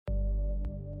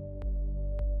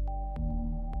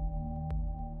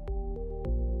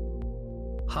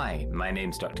Hi, my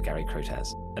name's Dr. Gary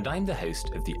Crotaz, and I'm the host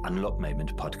of the Unlock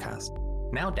Moment podcast,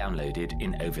 now downloaded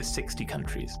in over 60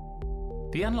 countries.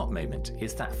 The Unlock Moment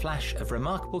is that flash of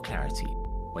remarkable clarity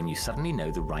when you suddenly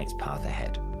know the right path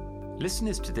ahead.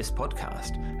 Listeners to this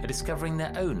podcast are discovering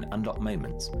their own unlock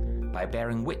moments by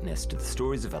bearing witness to the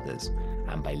stories of others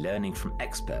and by learning from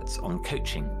experts on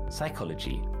coaching,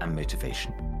 psychology, and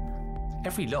motivation.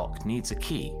 Every lock needs a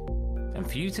key, and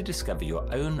for you to discover your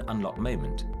own unlock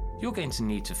moment, you're going to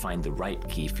need to find the right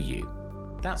key for you.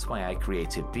 That's why I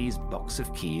created these Box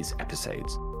of Keys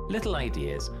episodes, little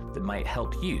ideas that might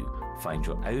help you find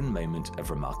your own moment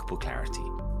of remarkable clarity.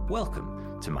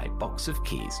 Welcome to my Box of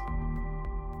Keys.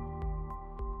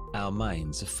 Our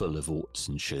minds are full of oughts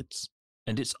and shoulds,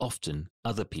 and it's often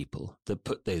other people that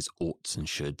put those oughts and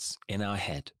shoulds in our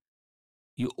head.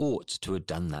 You ought to have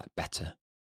done that better.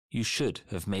 You should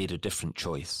have made a different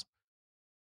choice.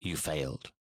 You failed.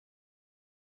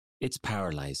 It's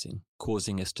paralyzing,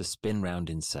 causing us to spin round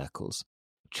in circles,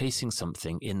 chasing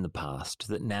something in the past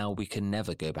that now we can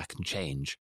never go back and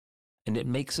change. And it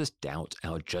makes us doubt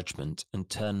our judgment and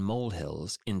turn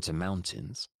molehills into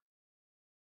mountains.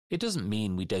 It doesn't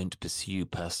mean we don't pursue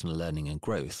personal learning and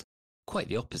growth, quite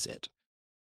the opposite.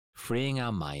 Freeing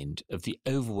our mind of the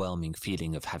overwhelming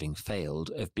feeling of having failed,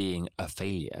 of being a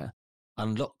failure,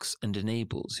 unlocks and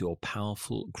enables your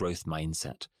powerful growth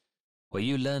mindset, where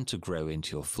you learn to grow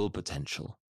into your full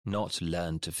potential, not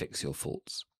learn to fix your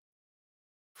faults.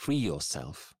 Free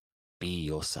yourself, be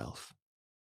yourself.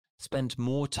 Spend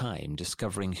more time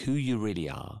discovering who you really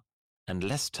are and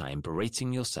less time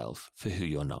berating yourself for who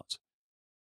you're not.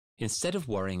 Instead of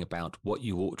worrying about what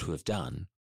you ought to have done,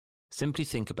 simply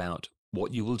think about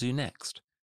what you will do next.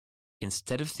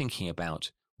 Instead of thinking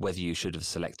about whether you should have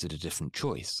selected a different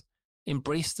choice,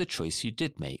 embrace the choice you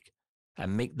did make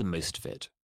and make the most of it.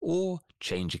 Or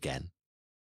change again.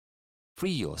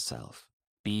 Free yourself.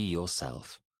 Be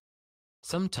yourself.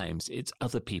 Sometimes it's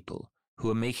other people who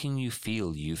are making you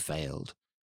feel you failed,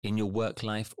 in your work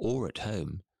life or at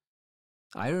home.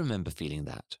 I remember feeling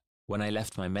that when I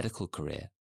left my medical career.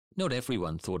 Not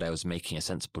everyone thought I was making a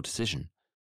sensible decision,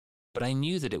 but I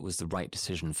knew that it was the right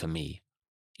decision for me,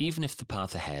 even if the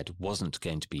path ahead wasn't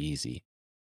going to be easy,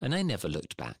 and I never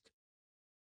looked back.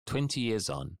 20 years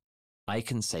on, I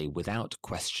can say without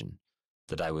question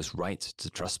that I was right to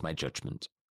trust my judgment,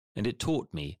 and it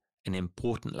taught me an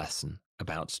important lesson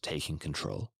about taking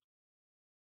control.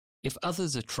 If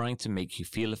others are trying to make you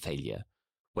feel a failure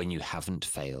when you haven't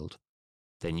failed,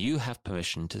 then you have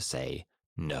permission to say,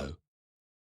 no,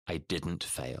 I didn't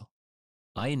fail.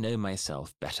 I know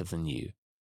myself better than you.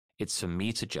 It's for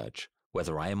me to judge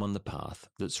whether I am on the path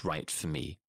that's right for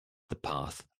me, the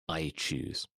path I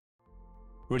choose.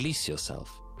 Release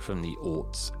yourself from the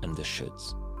oughts and the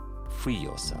shoulds. Free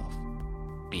yourself.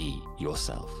 Be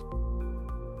yourself.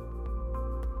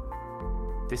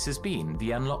 This has been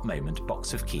the Unlock Moment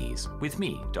Box of Keys with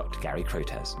me, Dr. Gary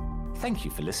Crotaz. Thank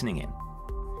you for listening in.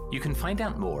 You can find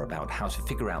out more about how to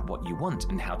figure out what you want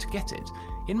and how to get it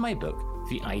in my book,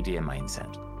 The Idea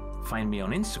Mindset. Find me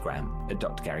on Instagram at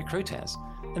Dr. Gary Crotaz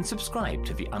and subscribe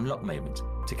to the Unlock Moment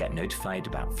to get notified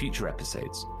about future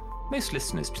episodes. Most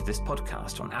listeners to this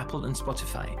podcast on Apple and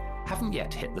Spotify haven't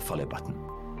yet hit the follow button.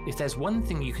 If there's one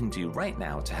thing you can do right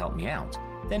now to help me out,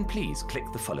 then please click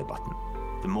the follow button.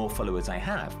 The more followers I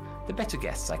have, the better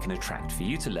guests I can attract for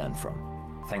you to learn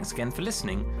from. Thanks again for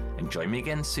listening, and join me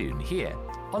again soon here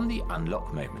on the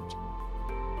Unlock Moment.